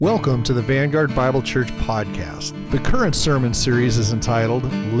Welcome to the Vanguard Bible Church podcast. The current sermon series is entitled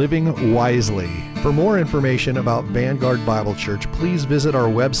Living Wisely. For more information about Vanguard Bible Church, please visit our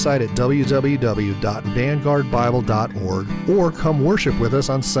website at www.vanguardbible.org or come worship with us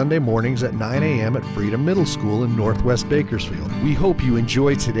on Sunday mornings at 9 a.m. at Freedom Middle School in Northwest Bakersfield. We hope you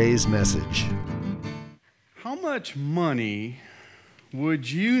enjoy today's message. How much money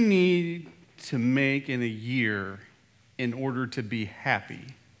would you need to make in a year in order to be happy?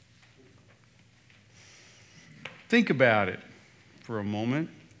 Think about it for a moment.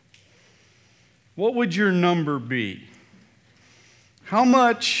 What would your number be? How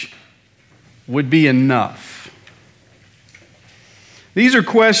much would be enough? These are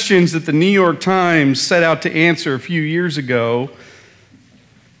questions that the New York Times set out to answer a few years ago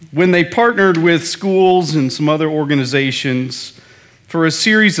when they partnered with schools and some other organizations for a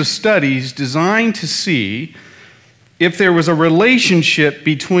series of studies designed to see if there was a relationship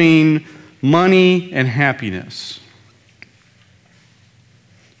between money and happiness.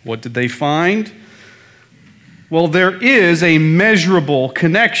 What did they find? Well, there is a measurable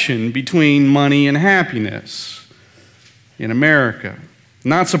connection between money and happiness in America.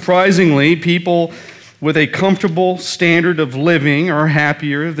 Not surprisingly, people with a comfortable standard of living are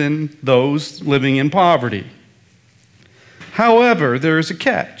happier than those living in poverty. However, there is a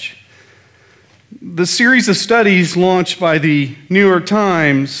catch. The series of studies launched by the New York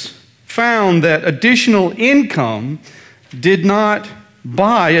Times found that additional income did not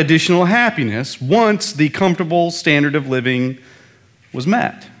buy additional happiness once the comfortable standard of living was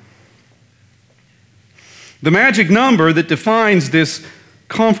met. The magic number that defines this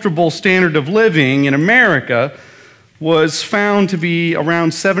comfortable standard of living in America was found to be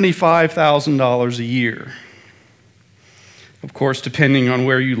around $75,000 a year. Of course, depending on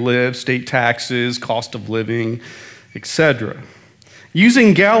where you live, state taxes, cost of living, etc.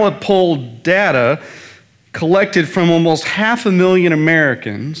 Using Gallup poll data collected from almost 500,000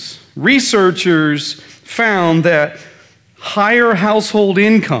 Americans, researchers found that higher household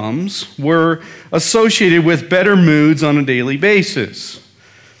incomes were associated with better moods on a daily basis.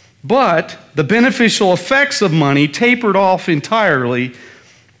 But the beneficial effects of money tapered off entirely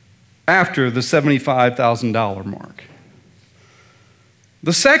after the $75,000 mark.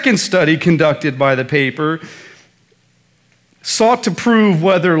 The second study conducted by the paper sought to prove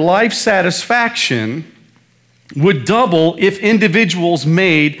whether life satisfaction would double if individuals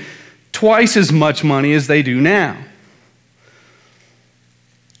made twice as much money as they do now.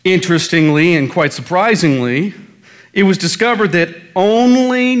 Interestingly and quite surprisingly, it was discovered that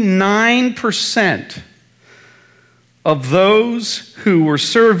only 9% of those who were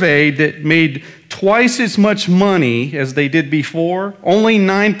surveyed that made twice as much money as they did before, only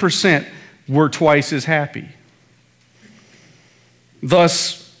 9% were twice as happy.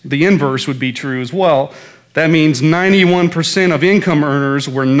 Thus, the inverse would be true as well. That means 91% of income earners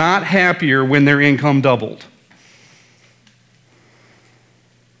were not happier when their income doubled.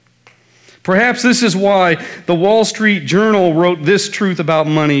 Perhaps this is why the Wall Street Journal wrote this truth about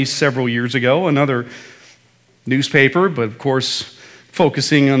money several years ago, another newspaper, but of course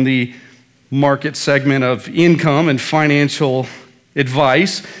focusing on the market segment of income and financial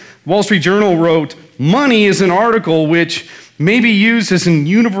advice. Wall Street Journal wrote, "Money is an article which may be used as an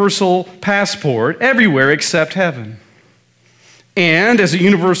universal passport everywhere except heaven, and as a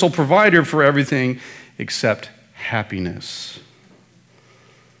universal provider for everything except happiness."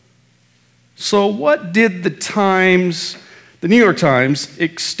 So what did the New York Times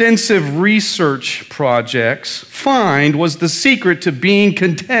extensive research projects find was the secret to being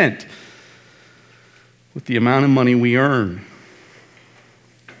content with the amount of money we earn?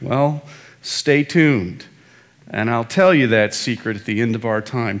 Well, stay tuned, and I'll tell you that secret at the end of our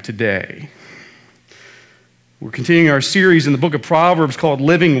time today. We're continuing our series in the book of Proverbs called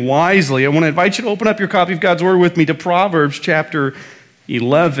Living Wisely. I want to invite you to open up your copy of God's Word with me to Proverbs chapter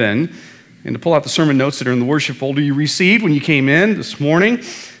 11, and to pull out the sermon notes that are in the worship folder you received when you came in this morning.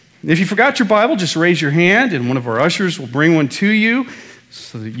 If you forgot your Bible, just raise your hand, and one of our ushers will bring one to you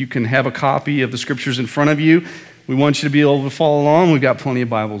so that you can have a copy of the scriptures in front of you. We want you to be able to follow along. We've got plenty of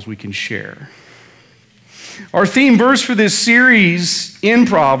Bibles we can share. Our theme verse for this series in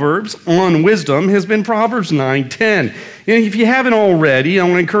Proverbs on wisdom has been Proverbs 9:10. And if you haven't already, I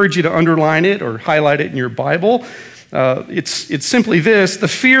want to encourage you to underline it or highlight it in your Bible. It's simply this: the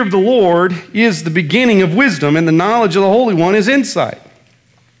fear of the Lord is the beginning of wisdom, and the knowledge of the Holy One is insight.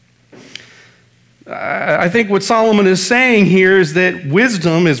 I think what Solomon is saying here is that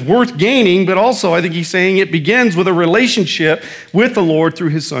wisdom is worth gaining, but also I think he's saying it begins with a relationship with the Lord through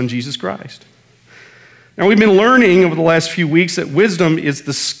his Son, Jesus Christ. Now, we've been learning over the last few weeks that wisdom is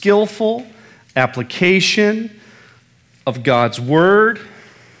the skillful application of God's word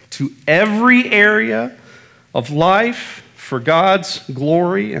to every area of life for God's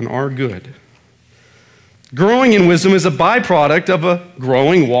glory and our good. Growing in wisdom is a byproduct of a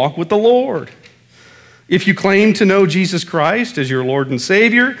growing walk with the Lord. If you claim to know Jesus Christ as your Lord and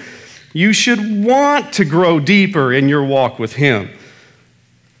Savior, you should want to grow deeper in your walk with Him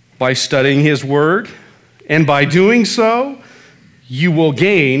by studying His Word, and by doing so, you will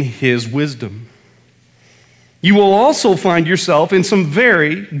gain His wisdom. You will also find yourself in some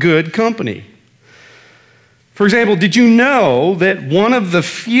very good company. For example, did you know that one of the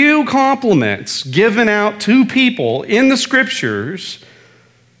few compliments given out to people in the Scriptures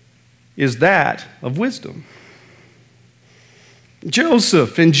is that of wisdom?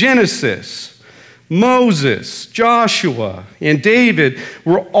 Joseph in Genesis, Moses, Joshua, and David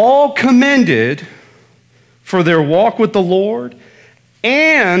were all commended for their walk with the Lord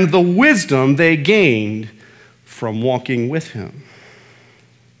and the wisdom they gained from walking with Him.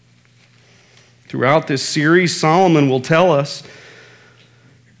 Throughout this series, Solomon will tell us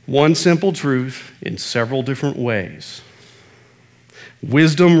one simple truth in several different ways.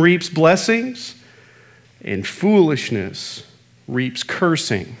 Wisdom reaps blessings, and foolishness reaps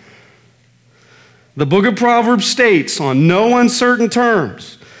cursing. The book of Proverbs states on no uncertain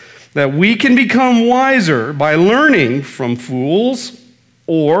terms that we can become wiser by learning from fools,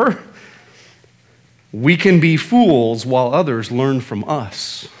 or we can be fools while others learn from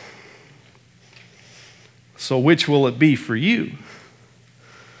us. So which will it be for you?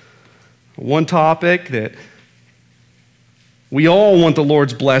 One topic that we all want the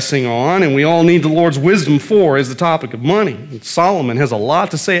Lord's blessing on, and we all need the Lord's wisdom for, is the topic of money. And Solomon has a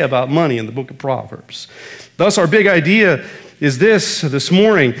lot to say about money in the book of Proverbs. Thus, our big idea is this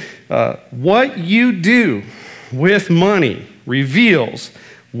morning. What you do with money reveals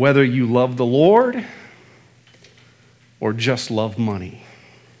whether you love the Lord or just love money.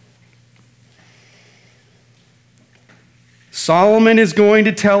 Solomon is going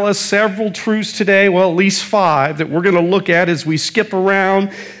to tell us several truths today, well, at least 5, that we're going to look at as we skip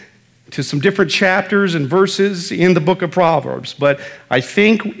around to some different chapters and verses in the book of Proverbs. But I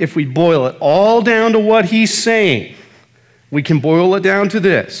think if we boil it all down to what he's saying, we can boil it down to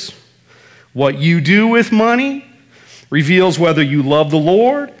this. What you do with money reveals whether you love the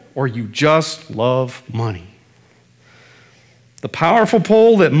Lord or you just love money. The powerful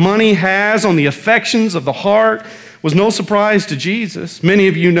pull that money has on the affections of the heart was no surprise to Jesus. Many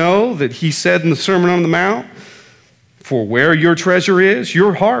of you know that he said in the Sermon on the Mount, "For where your treasure is,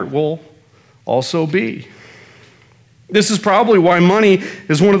 your heart will also be." This is probably why money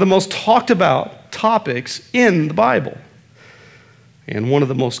is one of the most talked about topics in the Bible and one of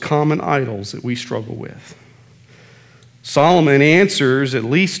the most common idols that we struggle with. Solomon answers at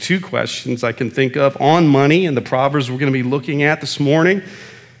least 2 questions I can think of on money in the Proverbs we're going to be looking at this morning.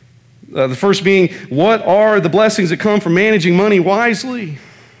 The first being, what are the blessings that come from managing money wisely?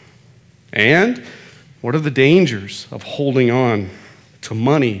 And what are the dangers of holding on to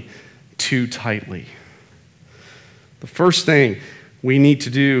money too tightly? The first thing we need to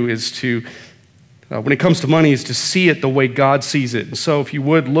do is to, when it comes to money, is to see it the way God sees it. And so if you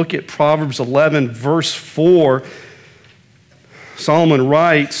would, look at Proverbs 11, verse 4. Solomon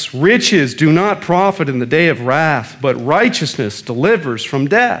writes, "Riches do not profit in the day of wrath, but righteousness delivers from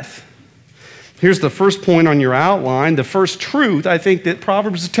death." Here's the first point on your outline. The first truth I think that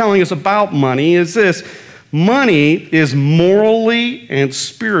Proverbs is telling us about money is this: money is morally and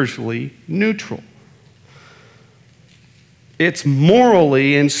spiritually neutral. It's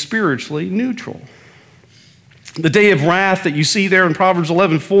morally and spiritually neutral. The day of wrath that you see there in Proverbs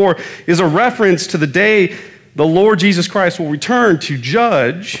 11:4 is a reference to the day the Lord Jesus Christ will return to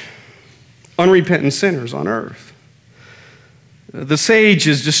judge unrepentant sinners on earth. The sage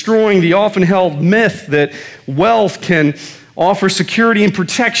is destroying the often held myth that wealth can offer security and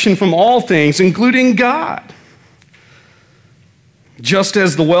protection from all things, including God. Just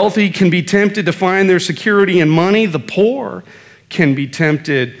as the wealthy can be tempted to find their security in money, the poor can be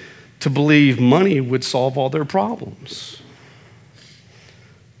tempted to believe money would solve all their problems.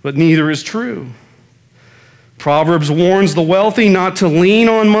 But neither is true. Proverbs warns the wealthy not to lean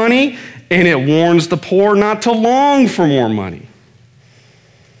on money, and it warns the poor not to long for more money.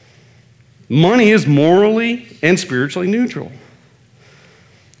 Money is morally and spiritually neutral.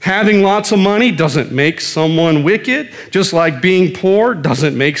 Having lots of money doesn't make someone wicked, just like being poor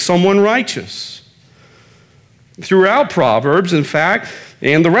doesn't make someone righteous. Throughout Proverbs, in fact,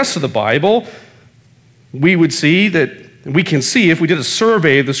 and the rest of the Bible, we can see, if we did a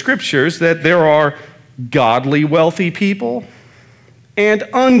survey of the Scriptures, that there are godly wealthy people and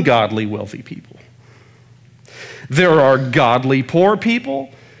ungodly wealthy people. There are godly poor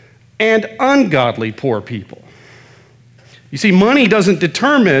people and ungodly poor people. You see, money doesn't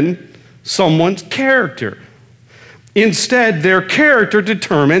determine someone's character. Instead, their character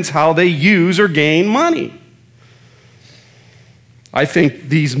determines how they use or gain money. I think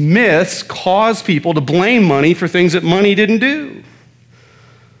these myths cause people to blame money for things that money didn't do.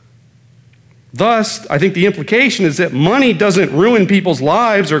 Thus, I think the implication is that money doesn't ruin people's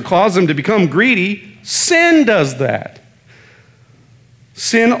lives or cause them to become greedy. Sin does that.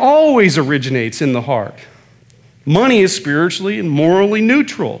 Sin always originates in the heart. Money is spiritually and morally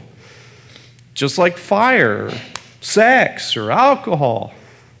neutral, just like fire, or sex, or alcohol.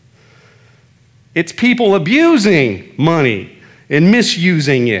 It's people abusing money and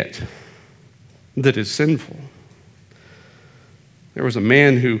misusing it that is sinful. There was a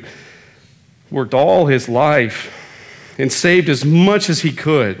man who worked all his life and saved as much as he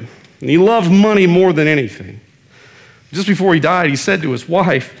could. And he loved money more than anything. Just before he died, he said to his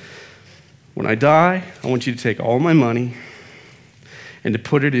wife, "When I die, I want you to take all my money and to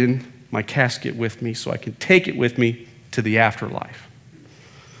put it in my casket with me so I can take it with me to the afterlife."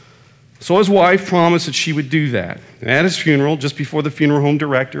 So his wife promised that she would do that. And at his funeral, just before the funeral home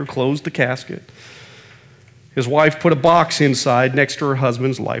director closed the casket, his wife put a box inside next to her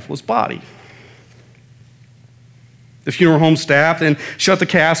husband's lifeless body. The funeral home staff then shut the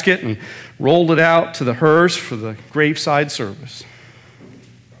casket and rolled it out to the hearse for the graveside service.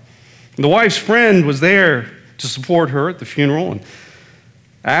 And the wife's friend was there to support her at the funeral and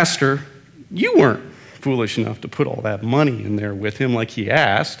asked her, "You weren't foolish enough to put all that money in there with him like he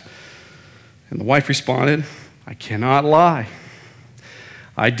asked." And the wife responded, "I cannot lie.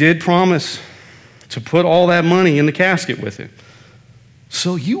 I did promise to put all that money in the casket with him."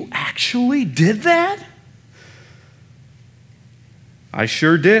 "So you actually did that?" "I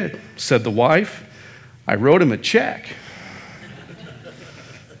sure did," said the wife. "I wrote him a check."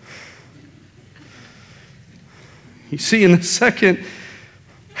 You see, in the second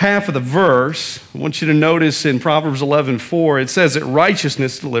half of the verse, I want you to notice in Proverbs 11:4, it says that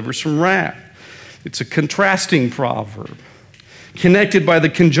righteousness delivers from wrath. It's a contrasting proverb, connected by the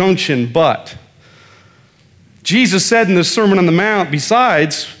conjunction but. Jesus said in the Sermon on the Mount,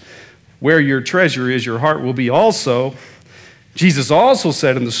 besides, "Where your treasure is, your heart will be also." Jesus also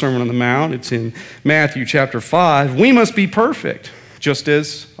said in the Sermon on the Mount, it's in Matthew chapter 5, we must be perfect, just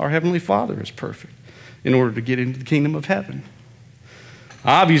as our Heavenly Father is perfect, in order to get into the kingdom of heaven.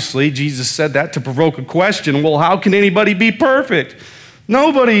 Obviously, Jesus said that to provoke a question. Well, how can anybody be perfect?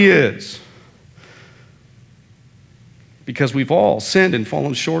 Nobody is. Because we've all sinned and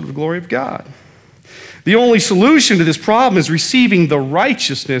fallen short of the glory of God. The only solution to this problem is receiving the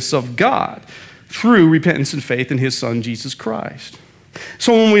righteousness of God through repentance and faith in His Son, Jesus Christ.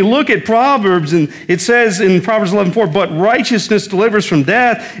 So when we look at Proverbs, and it says in Proverbs 11:4, but righteousness delivers from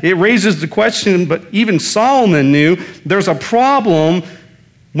death, it raises the question, but even Solomon knew there's a problem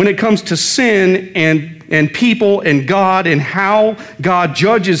when it comes to sin and people and God and how God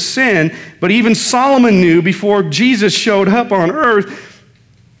judges sin. But even Solomon knew before Jesus showed up on earth,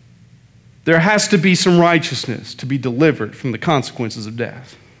 there has to be some righteousness to be delivered from the consequences of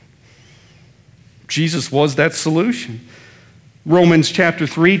death. Jesus was that solution. Romans chapter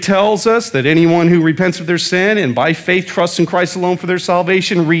 3 tells us that anyone who repents of their sin and by faith trusts in Christ alone for their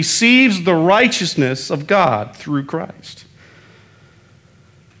salvation receives the righteousness of God through Christ.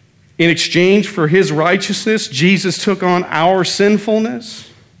 In exchange for His righteousness, Jesus took on our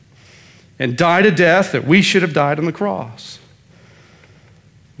sinfulness and died a death that we should have died on the cross.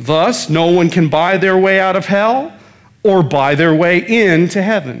 Thus, no one can buy their way out of hell or buy their way into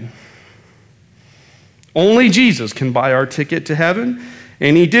heaven. Only Jesus can buy our ticket to heaven,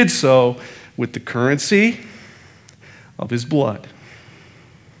 and He did so with the currency of His blood.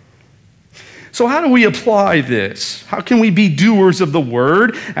 So how do we apply this? How can we be doers of the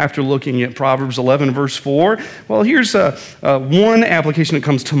word after looking at Proverbs 11, verse 4? Well, here's one application that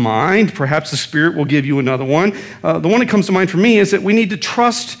comes to mind. Perhaps the Spirit will give you another one. The one that comes to mind for me is that we need to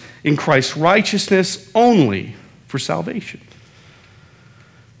trust in Christ's righteousness only for salvation.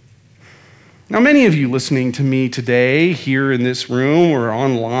 Now, many of you listening to me today, here in this room or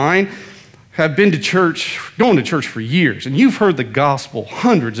online, have been to church, going to church for years, and you've heard the gospel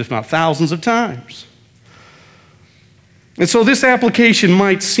hundreds, if not thousands of times. And so this application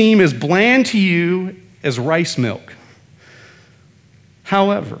might seem as bland to you as rice milk.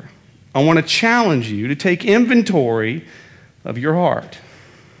 However, I want to challenge you to take inventory of your heart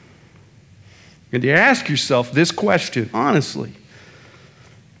and to ask yourself this question, honestly.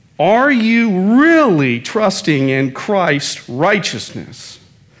 Are you really trusting in Christ's righteousness?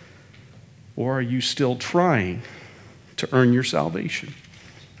 Or are you still trying to earn your salvation?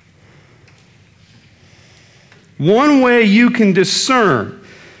 One way you can discern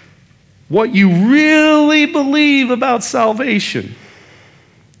what you really believe about salvation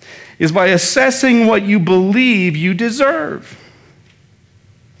is by assessing what you believe you deserve.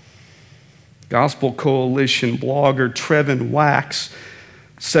 Gospel Coalition blogger Trevin Wax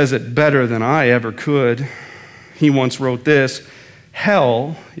says it better than I ever could. He once wrote this: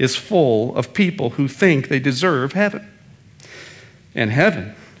 hell is full of people who think they deserve heaven. And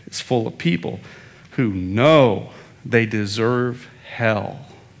heaven is full of people who know they deserve hell.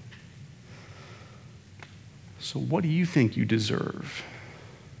 So what do you think you deserve?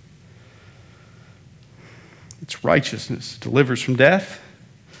 It's righteousness. It delivers from death.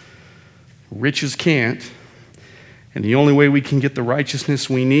 Riches can't. And the only way we can get the righteousness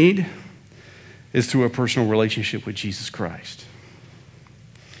we need is through a personal relationship with Jesus Christ.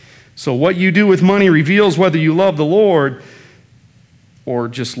 So what you do with money reveals whether you love the Lord or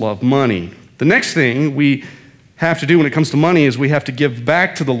just love money. The next thing we have to do when it comes to money is we have to give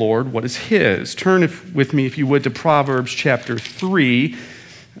back to the Lord what is His. Turn with me, if you would, to Proverbs chapter 3.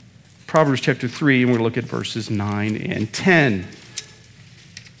 Proverbs chapter 3, and we're going to look at verses 9 and 10.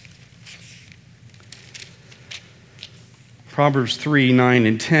 Proverbs 3, 9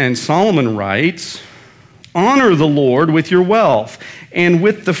 and 10, Solomon writes, "Honor the Lord with your wealth and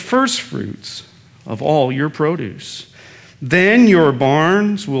with the firstfruits of all your produce. Then your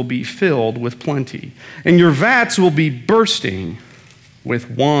barns will be filled with plenty, and your vats will be bursting with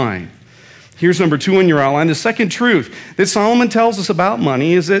wine." Here's number 2 in your outline. The second truth that Solomon tells us about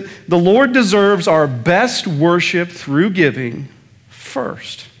money is that the Lord deserves our best worship through giving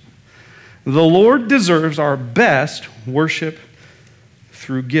first. The Lord deserves our best worship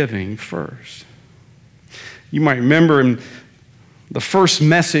through giving first. You might remember in the first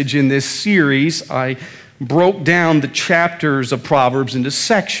message in this series, I broke down the chapters of Proverbs into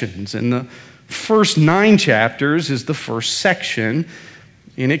sections. And the first 9 chapters is the first section,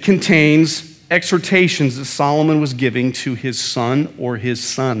 and it contains exhortations that Solomon was giving to his son or his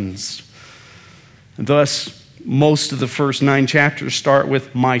sons. And thus, most of the first 9 chapters start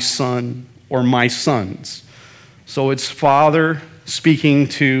with "my son" or "my sons." So it's father speaking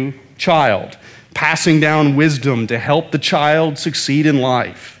to child, passing down wisdom to help the child succeed in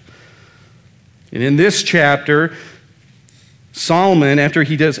life. And in this chapter, Solomon, after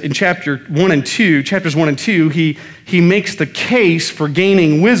he does, in chapters 1 and 2, he makes the case for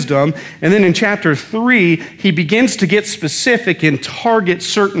gaining wisdom. And then in chapter 3, he begins to get specific and target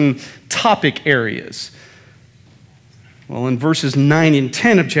certain topic areas. Well, in verses 9 and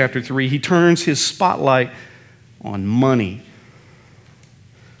 10 of chapter 3, he turns his spotlight on money.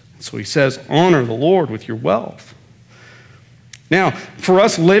 So he says, honor the Lord with your wealth. Now, for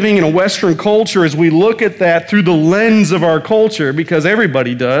us living in a Western culture, as we look at that through the lens of our culture, because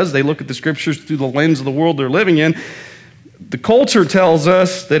everybody does, they look at the scriptures through the lens of the world they're living in, the culture tells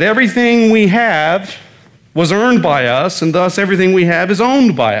us that everything we have was earned by us, and thus everything we have is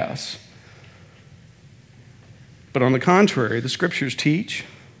owned by us. But on the contrary, the scriptures teach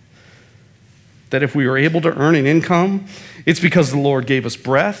that if we are able to earn an income, it's because the Lord gave us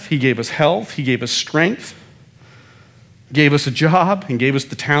breath, He gave us health, He gave us strength, gave us a job, and gave us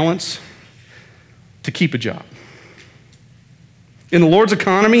the talents to keep a job. In the Lord's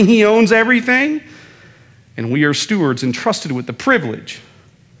economy, He owns everything, and we are stewards entrusted with the privilege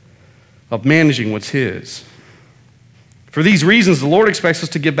of managing what's His. For these reasons, the Lord expects us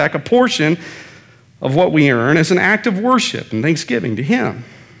to give back a portion of what we earn as an act of worship and thanksgiving to Him.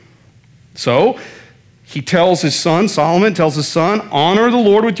 So, he tells his son, Solomon tells his son, honor the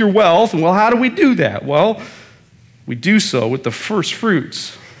Lord with your wealth. And well, how do we do that? Well, we do so with the first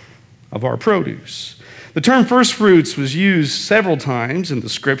fruits of our produce. The term first fruits was used several times in the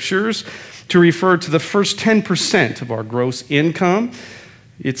scriptures to refer to the first 10% of our gross income.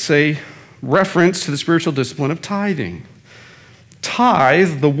 It's a reference to the spiritual discipline of tithing.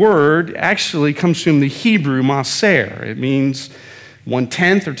 Tithe, the word, actually comes from the Hebrew maser. It means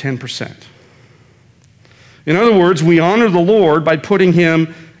 1/10 or 10%. In other words, we honor the Lord by putting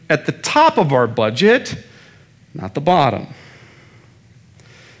Him at the top of our budget, not the bottom.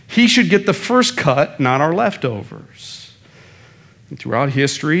 He should get the first cut, not our leftovers. And throughout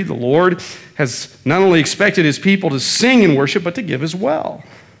history, the Lord has not only expected His people to sing and worship, but to give as well.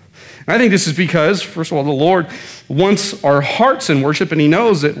 And I think this is because, first of all, the Lord wants our hearts in worship, and He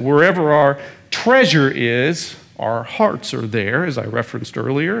knows that wherever our treasure is, our hearts are there, as I referenced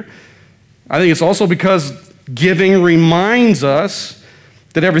earlier. I think it's also because giving reminds us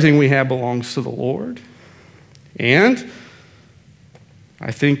that everything we have belongs to the Lord. And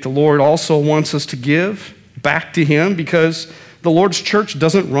I think the Lord also wants us to give back to Him because the Lord's church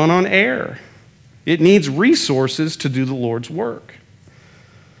doesn't run on air. It needs resources to do the Lord's work.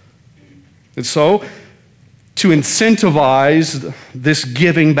 And so, to incentivize this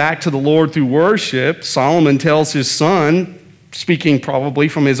giving back to the Lord through worship, Solomon tells his son, speaking probably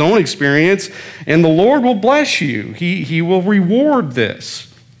from his own experience, and the Lord will bless you. He will reward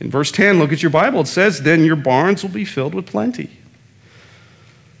this. In verse 10, look at your Bible. It says, then your barns will be filled with plenty.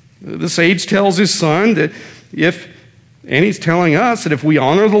 The sage tells his son that and he's telling us that if we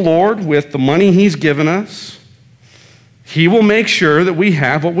honor the Lord with the money He's given us, He will make sure that we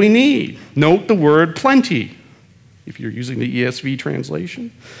have what we need. Note the word plenty, if you're using the ESV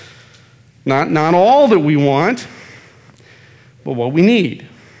translation. Not all that we want, but what we need.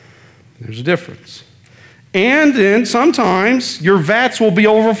 There's a difference. And then sometimes your vats will be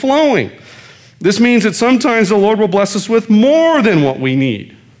overflowing. This means that sometimes the Lord will bless us with more than what we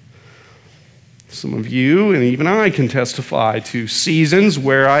need. Some of you, and even I, can testify to seasons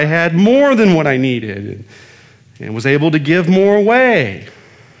where I had more than what I needed and was able to give more away.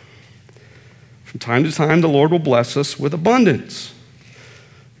 From time to time, the Lord will bless us with abundance.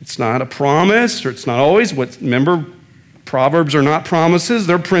 It's not a promise, or it's not always remember, Proverbs are not promises,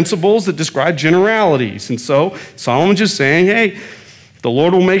 they're principles that describe generalities. And so Solomon's just saying, hey, the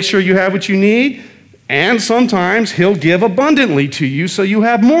Lord will make sure you have what you need, and sometimes He'll give abundantly to you so you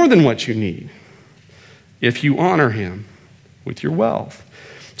have more than what you need, if you honor Him with your wealth.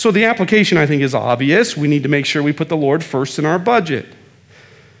 So the application, I think, is obvious. We need to make sure we put the Lord first in our budget.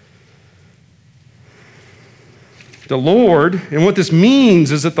 The Lord, and what this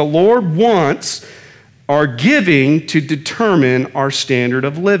means is that the Lord wants our giving to determine our standard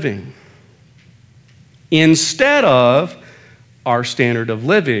of living, instead of our standard of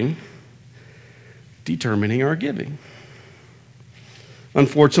living determining our giving.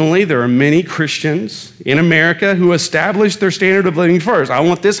 Unfortunately, there are many Christians in America who establish their standard of living first. I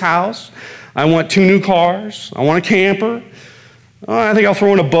want this house. I want 2 new cars. I want a camper. I think I'll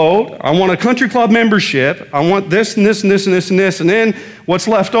throw in a boat. I want a country club membership. I want this and this and this and this and this. And then what's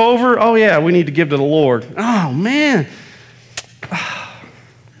left over? Oh, yeah, we need to give to the Lord. Oh, man.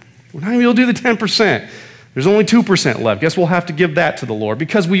 We're not going to be able to do the 10%. There's only 2% left. Guess we'll have to give that to the Lord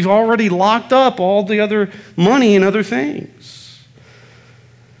because we've already locked up all the other money and other things.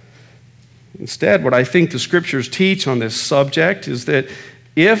 Instead, what I think the Scriptures teach on this subject is that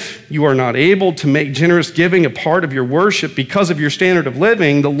if you are not able to make generous giving a part of your worship because of your standard of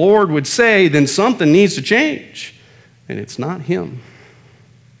living, the Lord would say, then something needs to change, and it's not Him.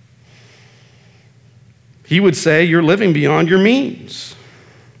 He would say, you're living beyond your means.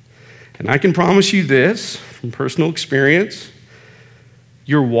 And I can promise you this from personal experience,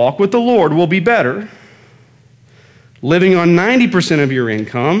 your walk with the Lord will be better living on 90% of your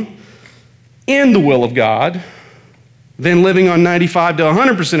income in the will of God than living on 95 to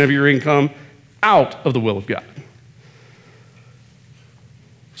 100% of your income out of the will of God.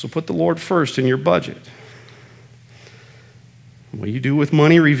 So put the Lord first in your budget. What you do with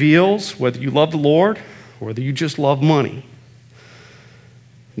money reveals whether you love the Lord or whether you just love money.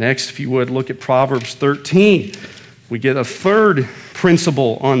 Next, if you would, look at Proverbs 13. We get a third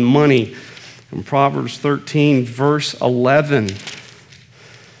principle on money in Proverbs 13, verse 11.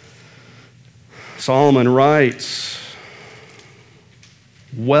 Solomon writes,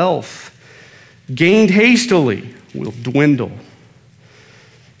 wealth gained hastily will dwindle,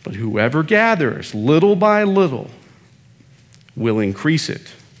 but whoever gathers little by little will increase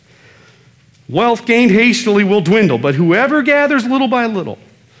it. Wealth gained hastily will dwindle, but whoever gathers little by little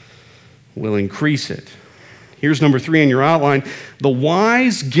will increase it. Here's number 3 in your outline. The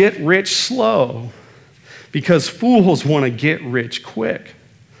wise get rich slow because fools want to get rich quick.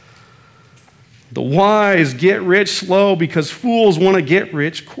 The wise get rich slow because fools want to get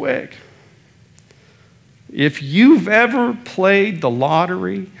rich quick. If you've ever played the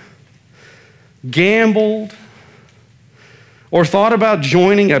lottery, gambled, or thought about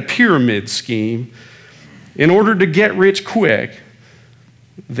joining a pyramid scheme in order to get rich quick,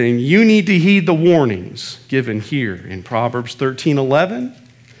 then you need to heed the warnings given here in Proverbs 13:11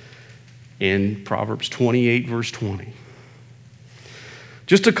 and Proverbs 28, verse 20.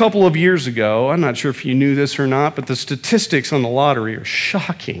 Just a couple of years ago, I'm not sure if you knew this or not, but the statistics on the lottery are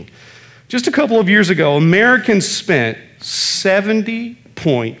shocking. Just a couple of years ago, Americans spent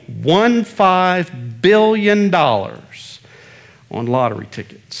 $70.15 billion on lottery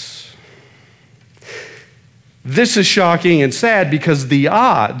tickets. This is shocking and sad because the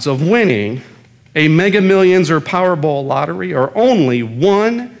odds of winning A Mega Millions or Powerball lottery are only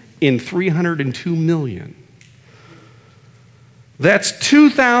 1 in 302 million. That's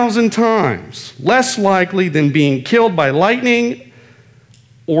 2,000 times less likely than being killed by lightning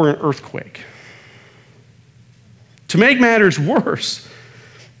or an earthquake. To make matters worse,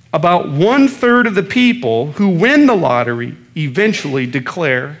 about 1/3 of the people who win the lottery eventually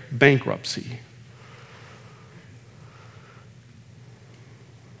declare bankruptcy.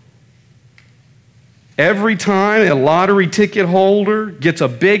 Every time a lottery ticket holder gets a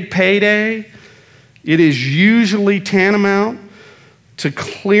big payday, it is usually tantamount to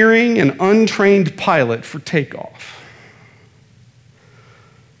clearing an untrained pilot for takeoff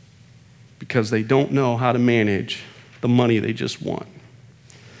because they don't know how to manage the money they just won.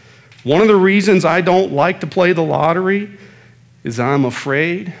 One of the reasons I don't like to play the lottery is I'm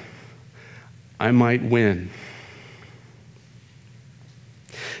afraid I might win.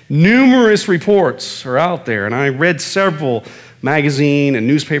 Numerous reports are out there, and I read several magazine and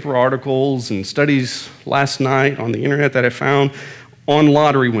newspaper articles and studies last night on the internet that I found on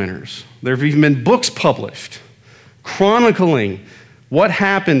lottery winners. There have even been books published chronicling what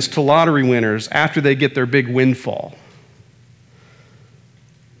happens to lottery winners after they get their big windfall.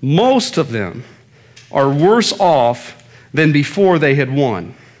 Most of them are worse off than before they had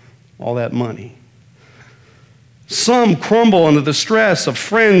won all that money. Some crumble under the stress of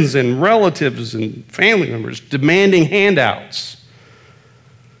friends and relatives and family members demanding handouts.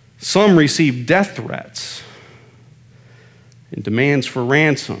 Some receive death threats and demands for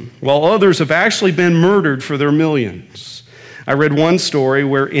ransom, while others have actually been murdered for their millions. I read one story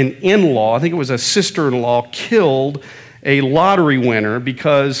where an in-law, I think it was a sister-in-law, killed a lottery winner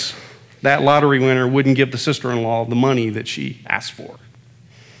because that lottery winner wouldn't give the sister-in-law the money that she asked for.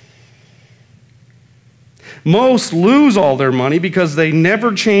 Most lose all their money because they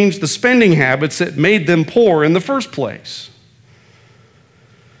never changed the spending habits that made them poor in the first place.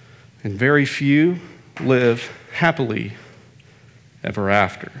 And very few live happily ever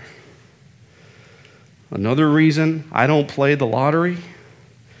after. Another reason I don't play the lottery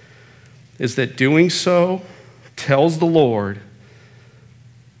is that doing so tells the Lord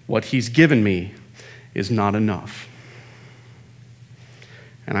what He's given me is not enough.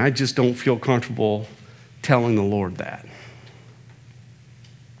 And I just don't feel comfortable telling the Lord that.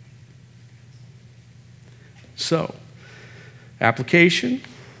 So, application,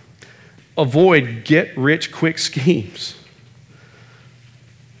 avoid get-rich-quick schemes.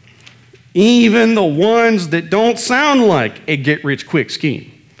 Even the ones that don't sound like a get-rich-quick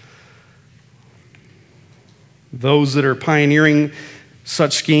scheme. Those that are pioneering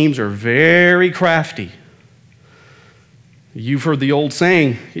such schemes are very crafty. You've heard the old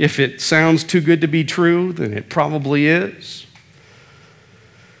saying, if it sounds too good to be true, then it probably is.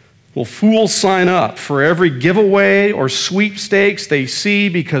 Well, fools sign up for every giveaway or sweepstakes they see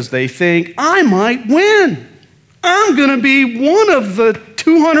because they think, I might win. I'm going to be one of the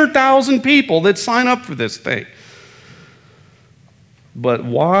 200,000 people that sign up for this thing. But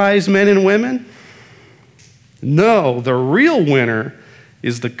wise men and women? No, the real winner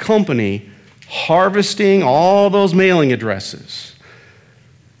is the company harvesting all those mailing addresses.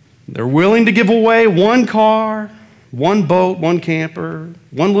 They're willing to give away one car, one boat, one camper,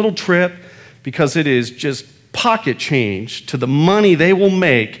 one little trip, because it is just pocket change to the money they will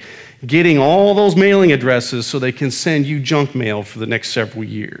make getting all those mailing addresses so they can send you junk mail for the next several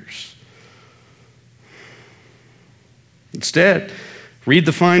years. Instead, read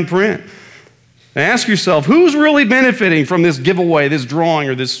the fine print. And ask yourself, who's really benefiting from this giveaway, this drawing,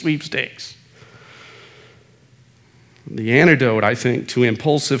 or this sweepstakes? The antidote, I think, to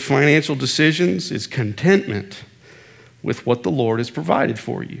impulsive financial decisions is contentment with what the Lord has provided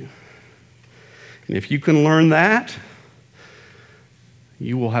for you. And if you can learn that,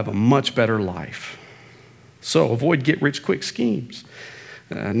 you will have a much better life. So avoid get-rich-quick schemes.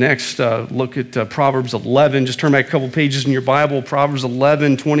 Next, look at Proverbs 11. Just turn back a couple pages in your Bible. Proverbs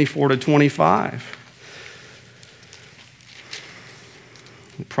 11, 24 to 25.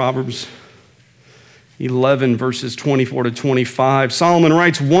 Proverbs 11, verses 24 to 25. Solomon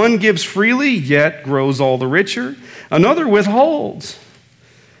writes, one gives freely, yet grows all the richer. Another withholds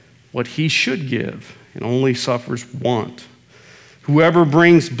what he should give and only suffers want. Whoever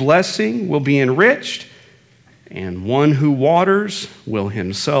brings blessing will be enriched, and one who waters will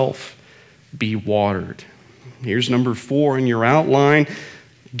himself be watered. Here's number 4 in your outline.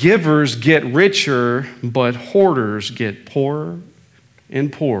 Givers get richer, but hoarders get poorer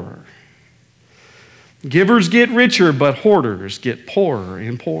and poorer. Givers get richer, but hoarders get poorer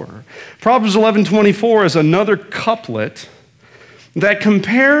and poorer. Proverbs 11:24 is another couplet that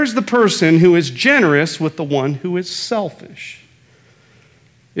compares the person who is generous with the one who is selfish.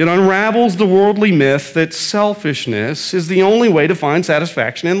 It unravels the worldly myth that selfishness is the only way to find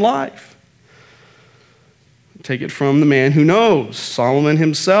satisfaction in life. Take it from the man who knows, Solomon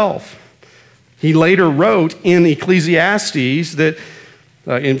himself. He later wrote in Ecclesiastes that,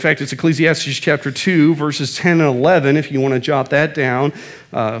 in fact, it's Ecclesiastes chapter 2, verses 10 and 11, if you want to jot that down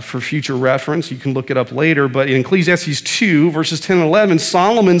for future reference. You can look it up later. But in Ecclesiastes 2, verses 10 and 11,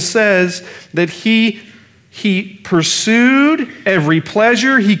 Solomon says that he pursued every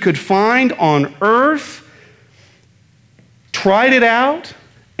pleasure he could find on earth, tried it out,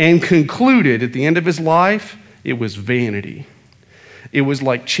 and concluded at the end of his life, it was vanity. It was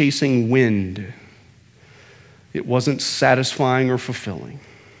like chasing wind. It wasn't satisfying or fulfilling.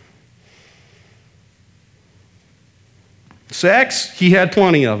 Sex, he had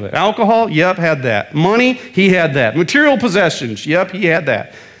plenty of it. Alcohol, yep, had that. Money, he had that. Material possessions, yep, he had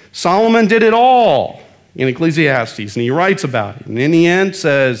that. Solomon did it all in Ecclesiastes, and he writes about it. And in the end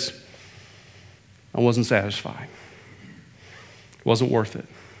says, I wasn't satisfied. It wasn't worth it.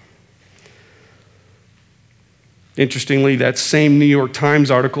 Interestingly, that same New York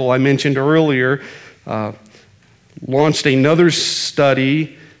Times article I mentioned earlier launched another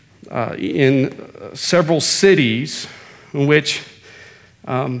study in several cities in which,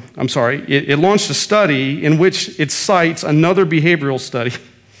 it launched a study in which it cites another behavioral study.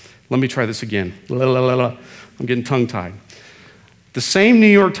 Let me try this again. I'm getting tongue-tied. The same New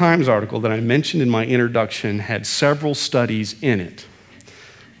York Times article that I mentioned in my introduction had several studies in it.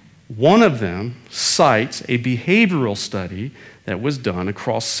 One of them cites a behavioral study that was done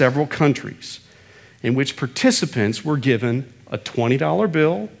across several countries in which participants were given a $20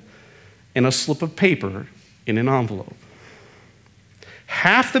 bill and a slip of paper in an envelope.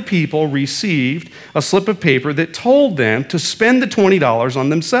 Half the people received a slip of paper that told them to spend the $20 on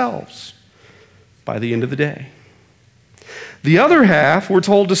themselves by the end of the day. The other half were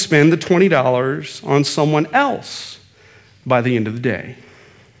told to spend the $20 on someone else by the end of the day.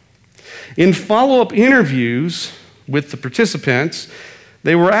 In follow-up interviews with the participants,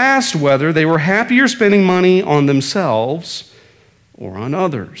 they were asked whether they were happier spending money on themselves or on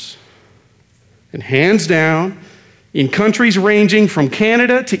others. And hands down, in countries ranging from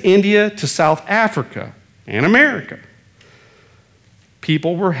Canada to India to South Africa and America,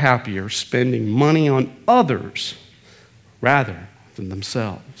 people were happier spending money on others rather than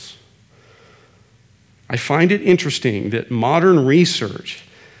themselves. I find it interesting that modern research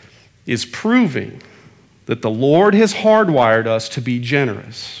is proving that the Lord has hardwired us to be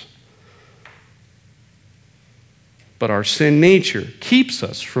generous. But our sin nature keeps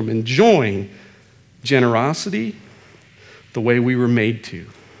us from enjoying generosity the way we were made to.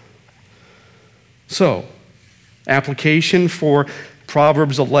 So, application for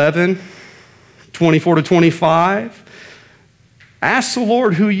Proverbs 11, 24 to 25. Ask the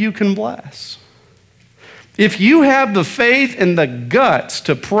Lord who you can bless. If you have the faith and the guts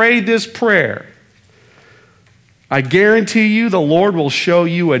to pray this prayer, I guarantee you the Lord will show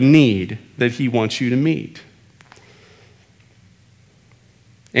you a need that He wants you to meet.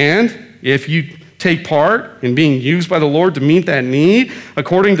 And if you take part in being used by the Lord to meet that need,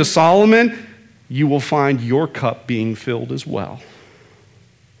 according to Solomon, you will find your cup being filled as well.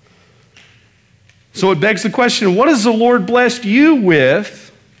 So it begs the question, what has the Lord blessed you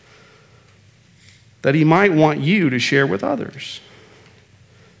with that He might want you to share with others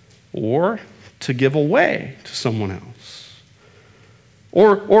or to give away to someone else?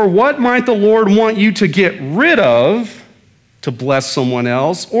 Or what might the Lord want you to get rid of to bless someone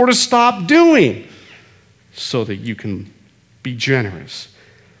else or to stop doing so that you can be generous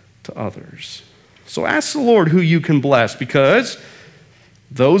to others? So ask the Lord who you can bless, because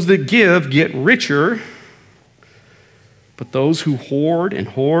those that give get richer, but those who hoard and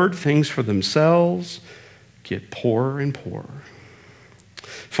hoard things for themselves get poorer and poorer.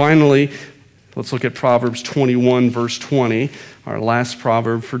 Finally, let's look at Proverbs 21, verse 20, our last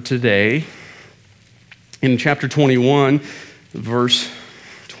proverb for today. In chapter 21, verse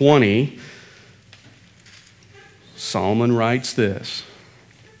 20, Solomon writes this: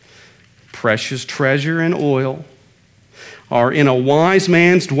 precious treasure and oil are in a wise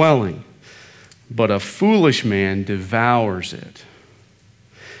man's dwelling, but a foolish man devours it.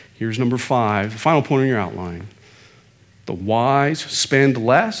 Here's number 5, the final point in your outline. The wise spend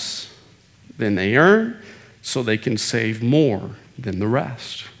less than they earn, so they can save more than the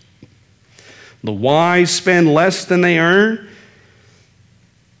rest. The wise spend less than they earn,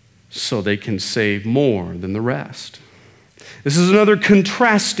 so they can save more than the rest. This is another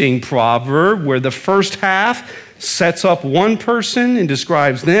contrasting proverb where the first half sets up one person and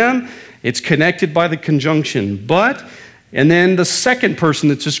describes them. It's connected by the conjunction but, and then the second person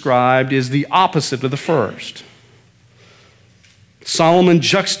that's described is the opposite of the first. Solomon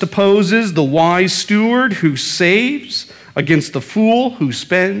juxtaposes the wise steward who saves against the fool who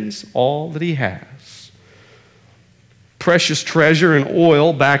spends all that he has. Precious treasure and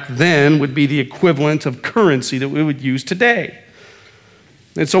oil back then would be the equivalent of currency that we would use today.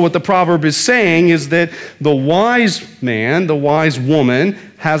 And so what the proverb is saying is that the wise man, the wise woman,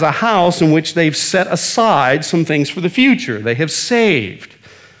 has a house in which they've set aside some things for the future. They have saved.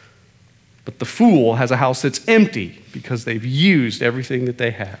 But the fool has a house that's empty because they've used everything that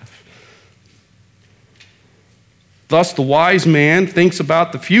they have. Thus, the wise man thinks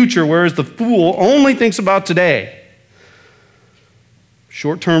about the future, whereas the fool only thinks about today.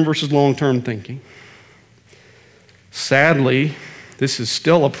 Short-term versus long-term thinking. Sadly, this is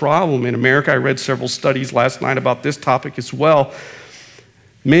still a problem in America. I read several studies last night about this topic as well.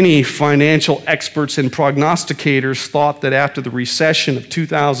 Many financial experts and prognosticators thought that after the recession of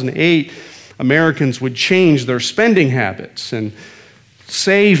 2008, Americans would change their spending habits and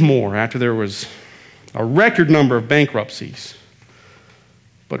save more after there was a record number of bankruptcies.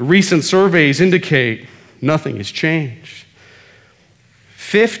 But recent surveys indicate nothing has changed.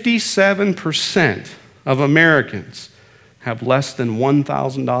 57% of Americans have less than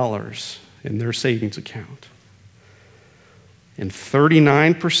 $1,000 in their savings account. And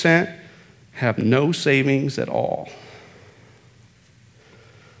 39% have no savings at all.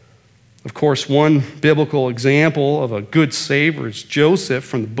 Of course, one biblical example of a good saver is Joseph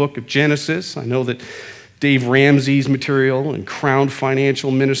from the book of Genesis. I know that Dave Ramsey's material and Crown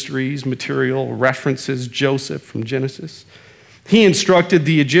Financial Ministries material references Joseph from Genesis. He instructed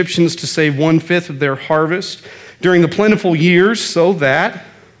the Egyptians to save 1/5 of their harvest during the plentiful years so that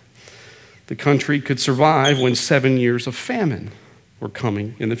the country could survive when 7 years of famine were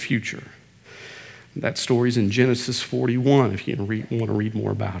coming in the future. That story's in Genesis 41 if you want to read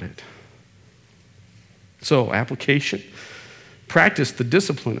more about it. So, application. Practice the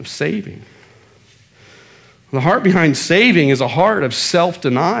discipline of saving. The heart behind saving is a heart of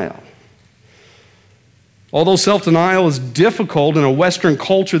self-denial. Although self-denial is difficult in a Western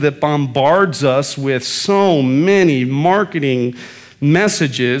culture that bombards us with so many marketing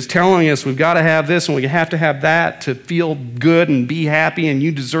messages telling us we've got to have this and we have to have that to feel good and be happy and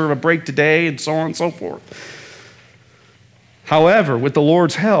you deserve a break today and so on and so forth. However, with the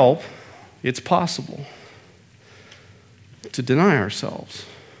Lord's help, it's possible to deny ourselves.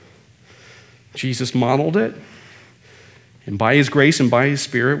 Jesus modeled it, and by His grace and by His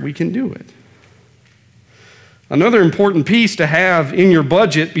Spirit, we can do it. Another important piece to have in your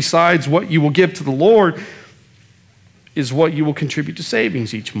budget, besides what you will give to the Lord, is what you will contribute to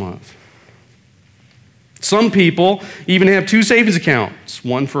savings each month. Some people even have 2 savings accounts,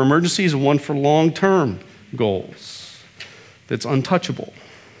 one for emergencies and one for long-term goals. That's untouchable.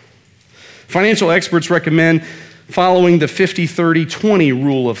 Financial experts recommend following the 50-30-20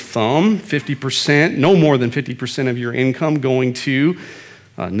 rule of thumb, 50%, no more than 50% of your income going to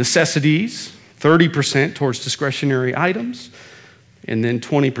necessities, 30% towards discretionary items, and then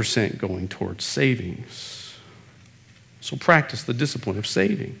 20% going towards savings. So practice the discipline of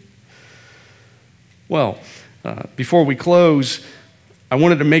saving. Well, before we close, I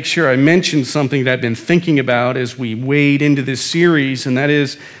wanted to make sure I mentioned something that I've been thinking about as we wade into this series, and that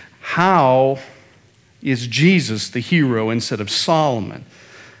is, how is Jesus the hero instead of Solomon?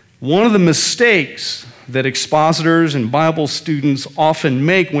 One of the mistakes that expositors and Bible students often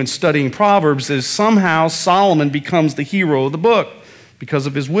make when studying Proverbs is somehow Solomon becomes the hero of the book because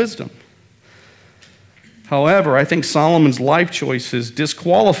of his wisdom. However, I think Solomon's life choices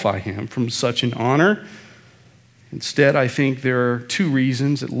disqualify him from such an honor. Instead, I think there are 2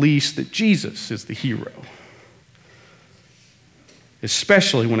 reasons, at least, that Jesus is the hero,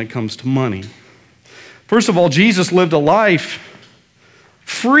 especially when it comes to money. First of all, Jesus lived a life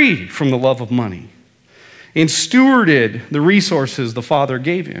free from the love of money and stewarded the resources the Father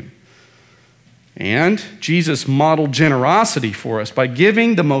gave him. And Jesus modeled generosity for us by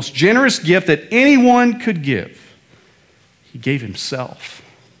giving the most generous gift that anyone could give. He gave himself.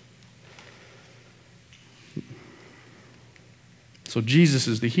 So Jesus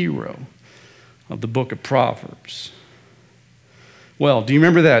is the hero of the book of Proverbs. Well, do you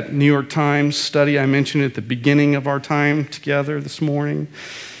remember that New York Times study I mentioned at the beginning of our time together this morning?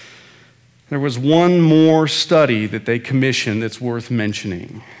 There was one more study that they commissioned that's worth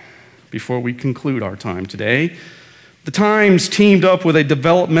mentioning before we conclude our time today. The Times teamed up with a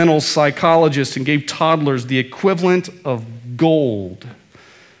developmental psychologist and gave toddlers the equivalent of goldfish,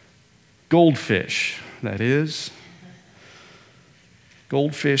 that is.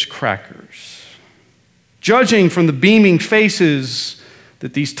 Goldfish crackers. Judging from the beaming faces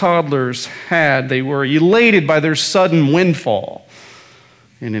that these toddlers had, they were elated by their sudden windfall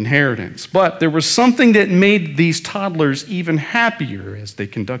and inheritance. But there was something that made these toddlers even happier as they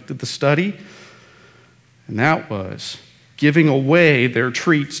conducted the study, and that was giving away their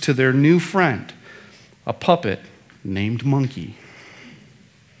treats to their new friend, a puppet named Monkey.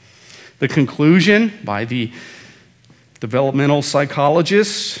 The conclusion by the developmental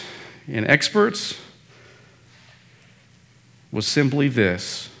psychologists and experts was simply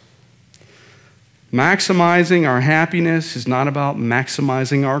this: maximizing our happiness is not about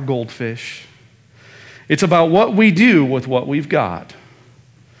maximizing our goldfish. It's about what we do with what we've got,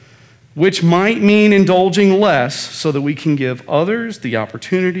 which might mean indulging less so that we can give others the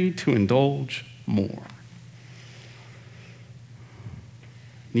opportunity to indulge more.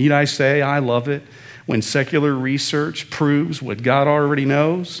 Need I say I love it when secular research proves what God already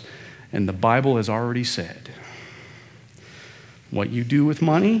knows and the Bible has already said. What you do with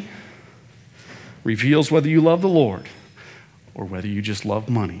money reveals whether you love the Lord or whether you just love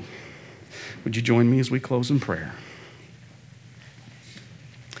money. Would you join me as we close in prayer?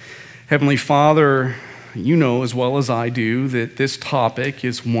 Heavenly Father, you know as well as I do that this topic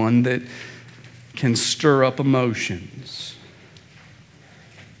is one that can stir up emotions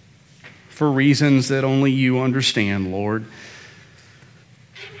for reasons that only you understand, Lord.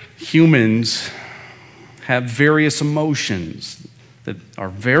 Humans have various emotions that are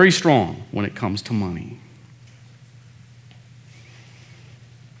very strong when it comes to money.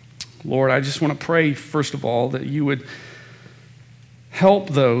 Lord, I just want to pray, first of all, that you would help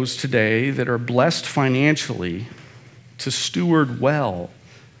those today that are blessed financially to steward well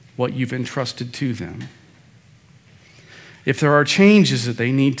what you've entrusted to them. If there are changes that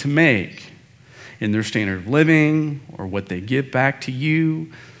they need to make in their standard of living or what they give back to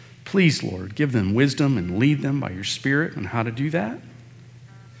you, please, Lord, give them wisdom and lead them by your Spirit on how to do that.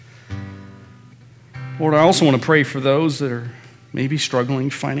 Lord, I also want to pray for those that are maybe struggling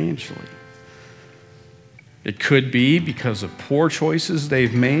financially. It could be because of poor choices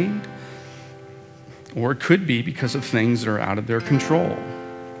they've made, or it could be because of things that are out of their control,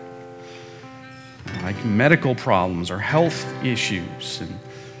 like medical problems or health issues and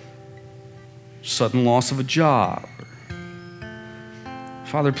sudden loss of a job.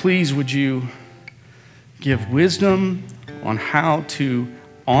 Father, please would you give wisdom on how to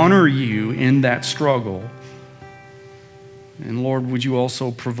honor you in that struggle. And Lord, would you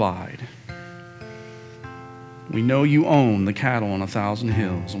also provide? We know you own the cattle on 1,000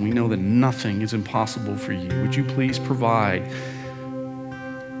 hills, and we know that nothing is impossible for you. Would you please provide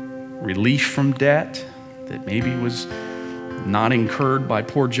relief from debt that maybe was not incurred by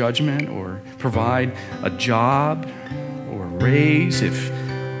poor judgment, or provide a job or a raise if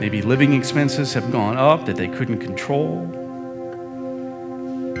maybe living expenses have gone up that they couldn't control?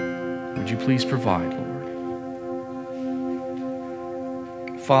 Would you please provide, Lord?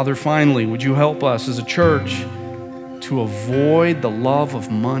 Father, finally, would you help us as a church to avoid the love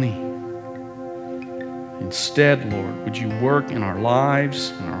of money? Instead, Lord, would you work in our lives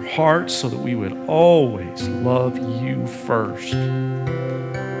and our hearts so that we would always love you first?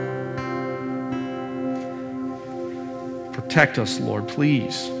 Protect us, Lord,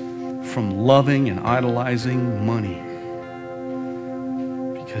 please, from loving and idolizing money,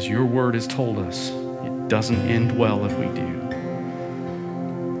 because your word has told us it doesn't end well if we do.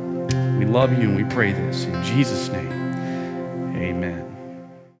 We love you and we pray this in Jesus' name. Amen.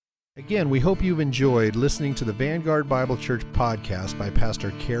 Again, we hope you've enjoyed listening to the Vanguard Bible Church podcast by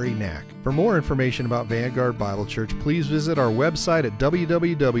Pastor Cary. For more information about Vanguard Bible Church, please visit our website at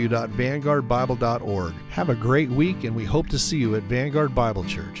www.vanguardbible.org. Have a great week, and we hope to see you at Vanguard Bible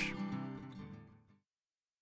Church.